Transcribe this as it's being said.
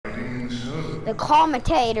The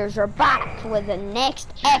commentators are back with the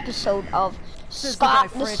next episode of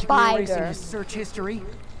Scott the Spider. His search history.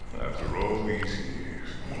 After all these years,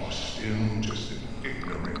 you're still just an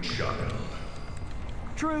ignorant child.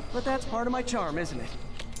 True, but that's part of my charm, isn't it?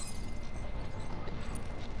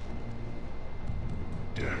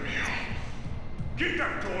 Damn you. Keep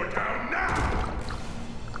that door down now!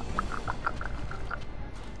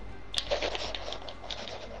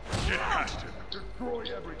 Get past him. Destroy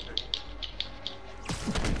everything.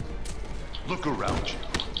 Look around you.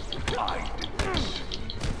 I did this.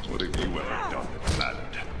 What have you ever done that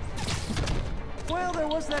mattered? Well, there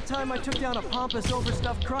was that time I took down a pompous,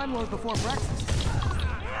 overstuffed crime lord before breakfast.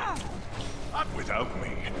 Without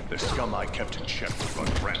me, the scum I kept in check would run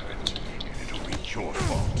rampant, and it'll be your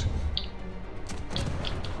fault.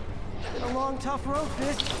 Been a long, tough road,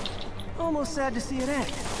 Fisk. Almost sad to see it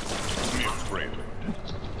end. Mere Prelude.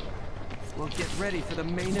 We'll get ready for the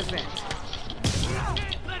main event.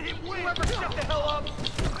 Let him win! Whoever shut the hell up!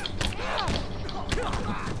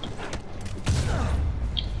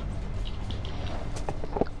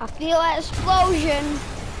 I feel an explosion.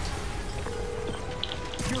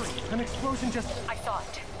 Yuri, an explosion just... I saw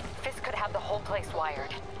it. Fisk could have the whole place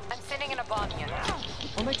wired. I'm sending in a bomb unit.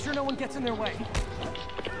 I'll make sure no one gets in their way.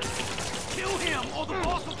 Kill him, or the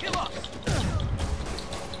boss will kill us!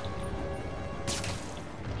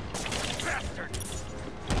 Bastard!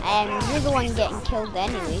 You're the one getting killed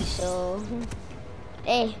anyway, so...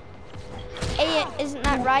 Hey. Hey, isn't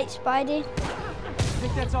that right, Spidey? I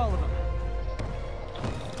think that's all of them.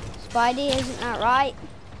 Spidey, isn't that right?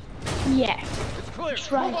 Yeah, It's clear.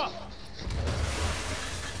 that's right. Move up.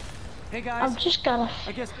 Hey guys, I've just gotta...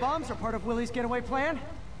 I guess bombs are part of Willie's getaway plan?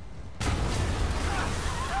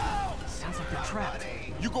 Sounds like they're trapped.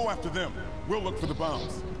 You go after them. We'll look for the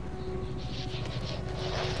bombs.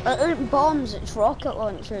 It aren't bombs, it's rocket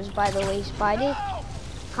launchers, by the way, Spidey.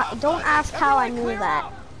 Don't ask how I knew Clear that.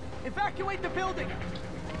 out. Evacuate the building!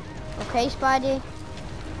 Okay, Spidey?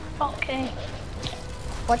 Okay.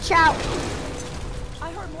 Watch out!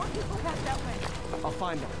 I heard more people pass that way. I'll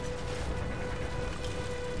find them.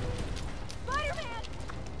 Spider-Man!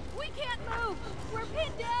 We can't move! We're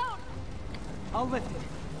pinned down! I'll lift it.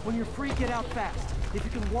 When you're free, get out fast. If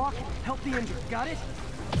you can walk, help the injured. Got it?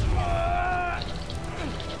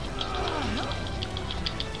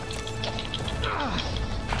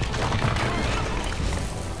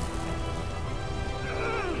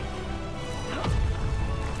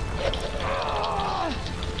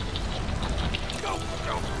 Go,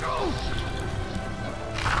 go, go!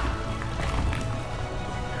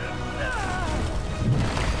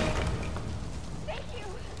 Thank you!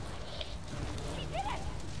 We did it!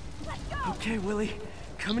 Let's go! Okay, Willie.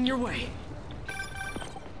 Coming your way.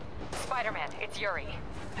 Spider-Man, it's Yuri.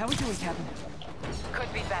 How we doing, Captain?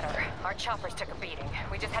 Could be better. Our choppers took a beating.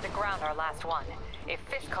 We just had to ground our last one. If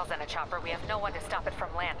Fisk calls in a chopper, we have no one to stop it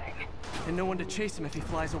from landing. And no one to chase him if he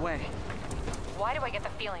flies away. Why do I get the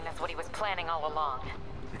feeling that's what he was planning all along?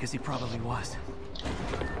 Because he probably was.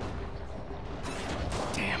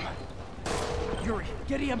 Damn. Yuri,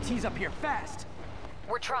 get EMTs up here, fast!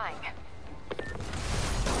 We're trying.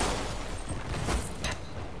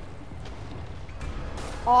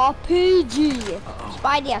 RPG!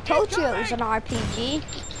 Spidey, I told you it was an RPG.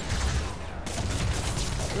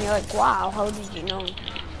 And you're like, wow, how did you know?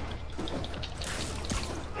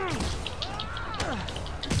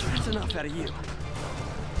 That's enough out of you.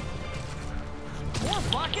 More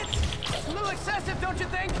rockets? A little excessive, don't you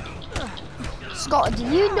think? Scott, do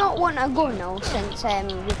you not want to go now since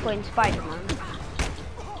you're playing Spider-Man?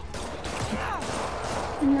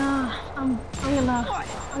 Nah, I'm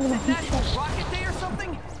gonna beat National this. Rocket Day or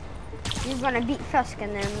something? You're gonna beat Fisk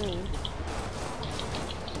and then me.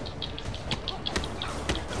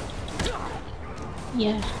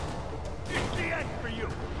 Yeah. It's the end for you.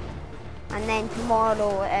 And then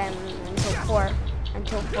tomorrow,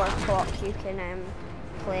 until 4 o'clock, you can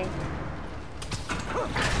play.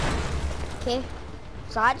 Okay.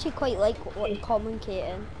 So I actually quite like what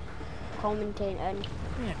commentating.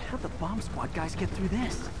 Man, how'd the bomb squad guys get through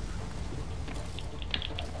this?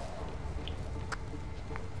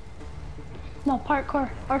 No, parkour.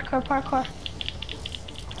 Parkour.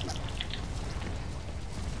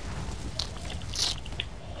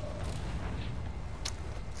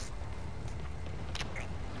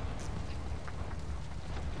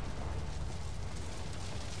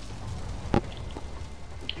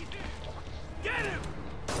 Get him!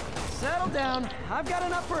 Settle down. I've got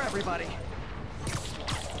enough for everybody.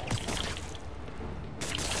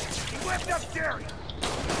 He whipped up Jerry!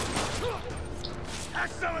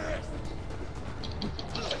 Have some of this!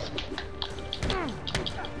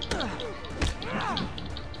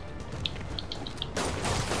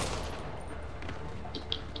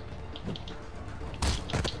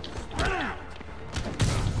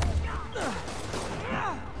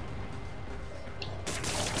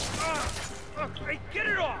 Hey, get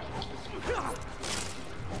it off!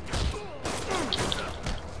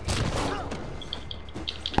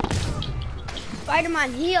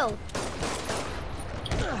 Spider-Man, heal.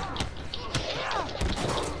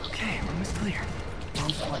 Okay, room is clear.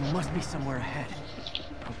 Bomb squad must be somewhere ahead.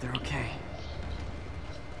 Hope they're okay.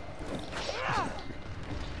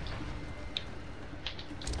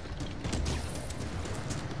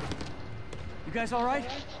 You guys all right?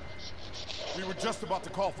 We were just about to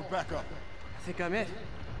call for backup. I think I'm it.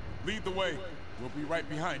 Lead the way. We'll be right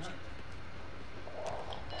behind you.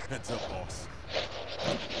 Heads up, boss.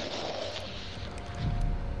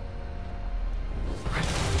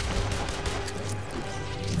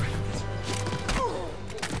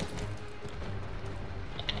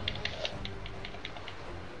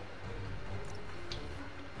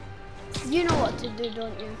 You know what to do,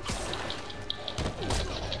 don't you?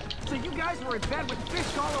 So you guys were in bed with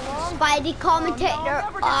Fisk all along? Spidey commentator I'll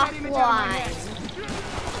never get that image out of my head. offline.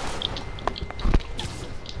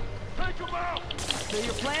 Take him out! So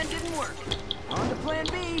your plan didn't work. On to plan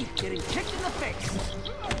B, getting kicked in the face.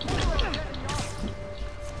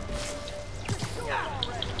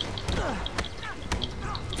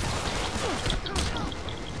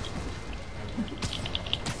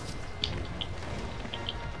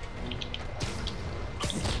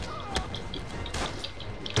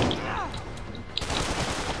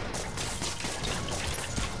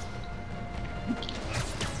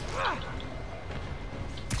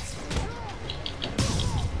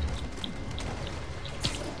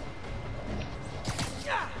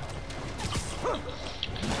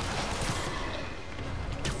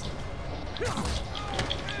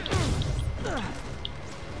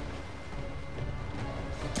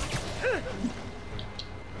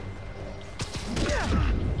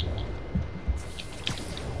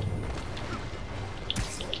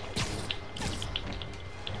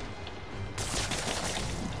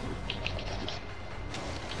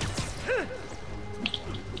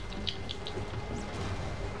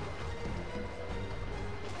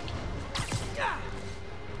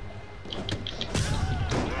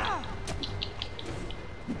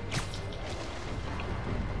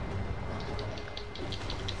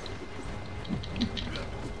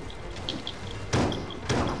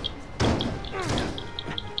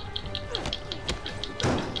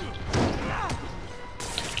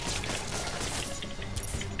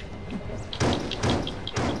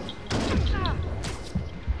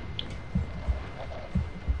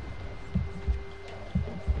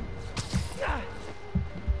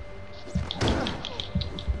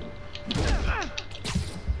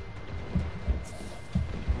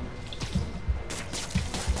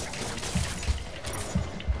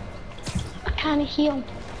 Kind of healed.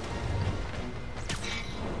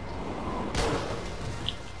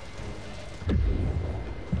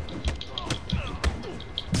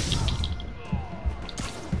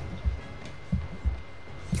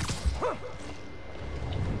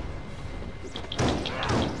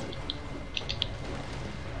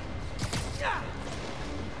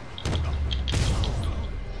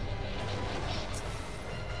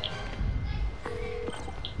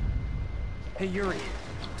 Hey Yuri,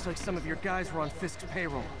 looks like some of your guys were on Fisk's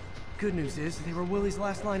payroll. Good news is, they were Willie's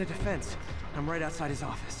last line of defense. I'm right outside his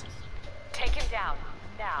office. Take him down,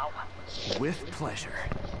 now. With pleasure.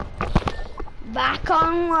 Back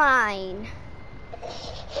online.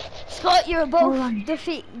 Scott, you're both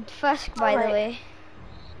defeated Fisk, by the way.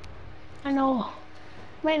 I know.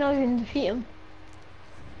 Might not even defeat him.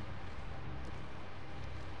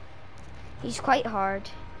 He's quite hard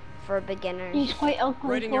for a beginner. He's quite ugly.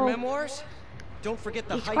 Writing your memoirs? Don't forget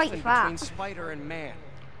the He's hyphen quite fat. between spider and man.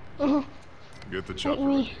 Get the chopper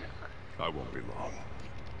ready. I won't be long.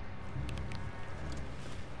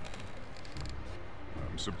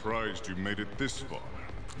 I'm surprised you made it this far.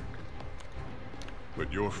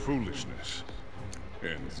 But your foolishness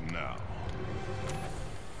ends now.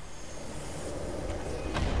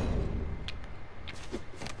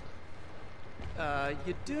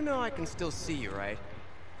 You do know I can still see you, right?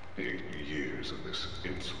 80 years of this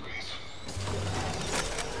insolence.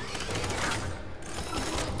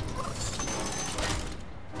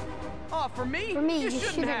 Oh, for me? For me, you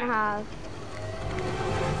shouldn't have.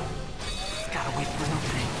 Gotta wait for an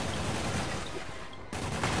opening.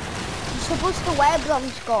 You're supposed to web them,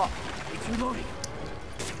 Scott. It's reloading.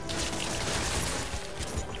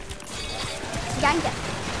 Gank it.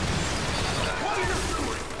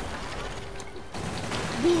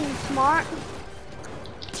 Being smart.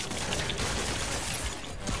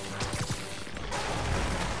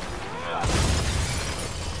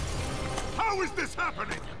 How is this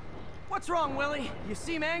happening? What's wrong, Willie? You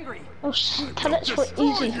seem angry. Those turrets were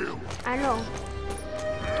easy. I know.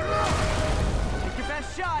 Take your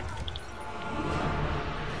best shot.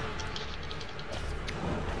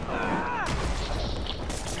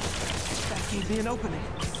 That gave me an opening.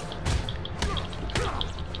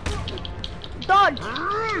 Dodge!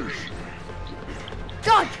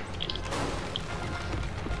 Dodge!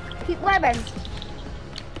 Keep webbing.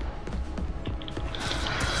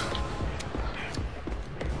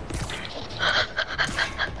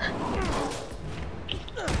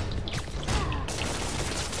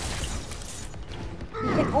 You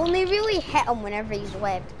can only really hit him whenever he's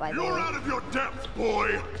webbed, by the You're way. out of your depth,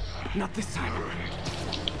 boy! Not this time.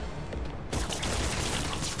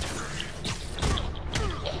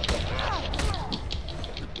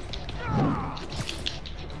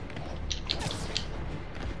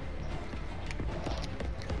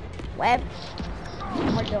 Web.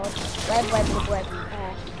 Oh god. Web.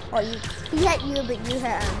 Oh, he hit you, but you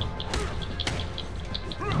hit him.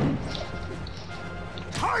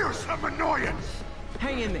 Tiresome annoyance!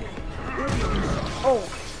 Hang in there. Oh.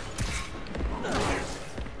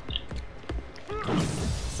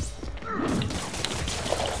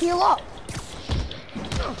 Heal up.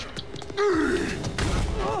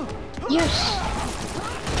 Yes.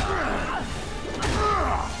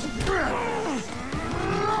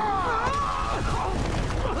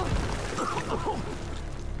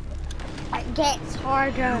 It gets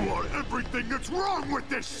harder. You are everything that's wrong with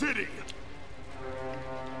this city!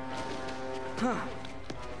 Huh.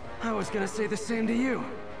 I was gonna say the same to you.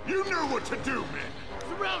 You know what to do, men!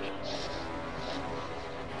 Surround him!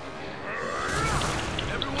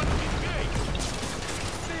 Everyone engage!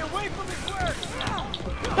 Stay away from his work!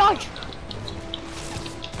 Dodge.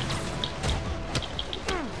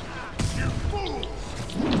 You fools!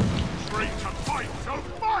 Trained to fight, so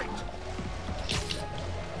fight!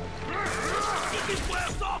 Get these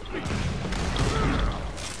blasts off me!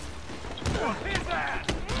 His ass!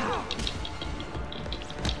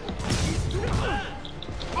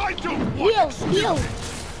 I don't want Heal.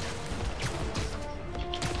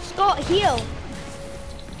 Scott, heal.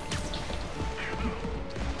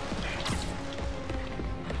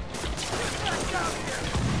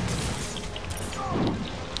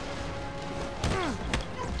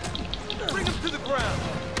 Bring him to the ground!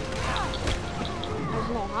 That's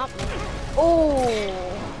not happening. Oh.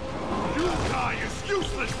 You die as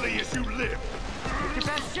uselessly as you live! Take your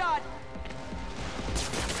best shot.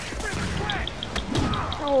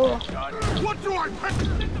 Oh. What do I pick?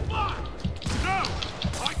 No!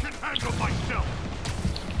 I can handle myself!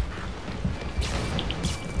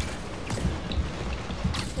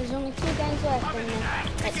 There's only 2 guys left and then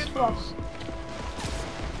it's Frost.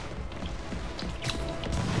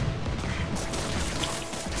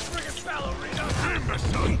 Bring his ballerina!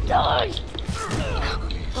 Imbecile! Dodge.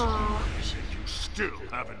 You Oh. still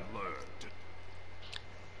haven't learned.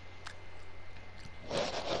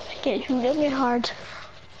 It's really hard.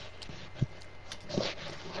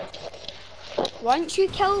 Once you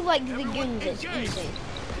kill like the goons, it's easy.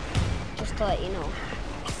 Just to let you know.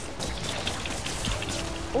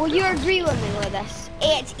 Will you agree with me with this?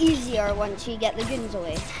 It's easier once you get the goons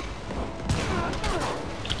away.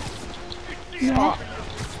 Yeah.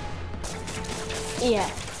 Yeah,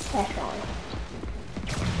 definitely.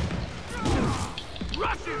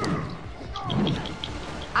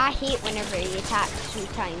 I hate whenever he attacks 2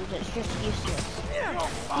 times. It's just useless.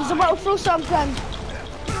 He's about to throw something.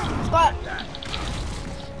 Scott.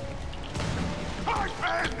 I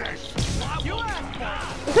can this! You asked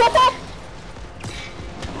for it! What the?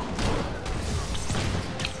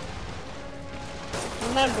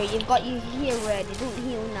 Remember, you've got your heal ready. Don't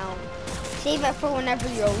heal now. Save it for whenever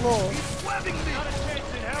you're low. Webbing me! Not a chance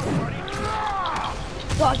in hell, buddy!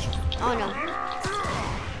 Dodge. Oh no.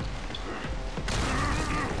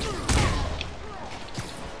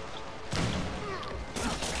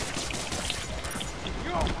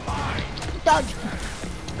 You're mine! Dodge.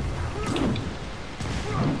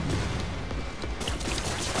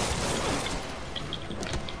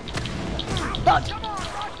 Dodge. Come on,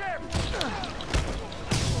 rush him!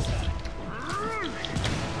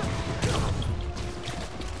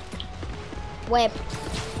 Web.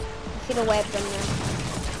 Should have webbed him there.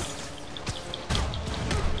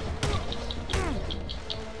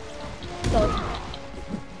 Dodge.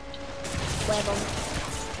 Web him.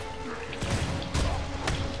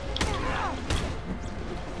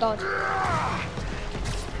 Dodge.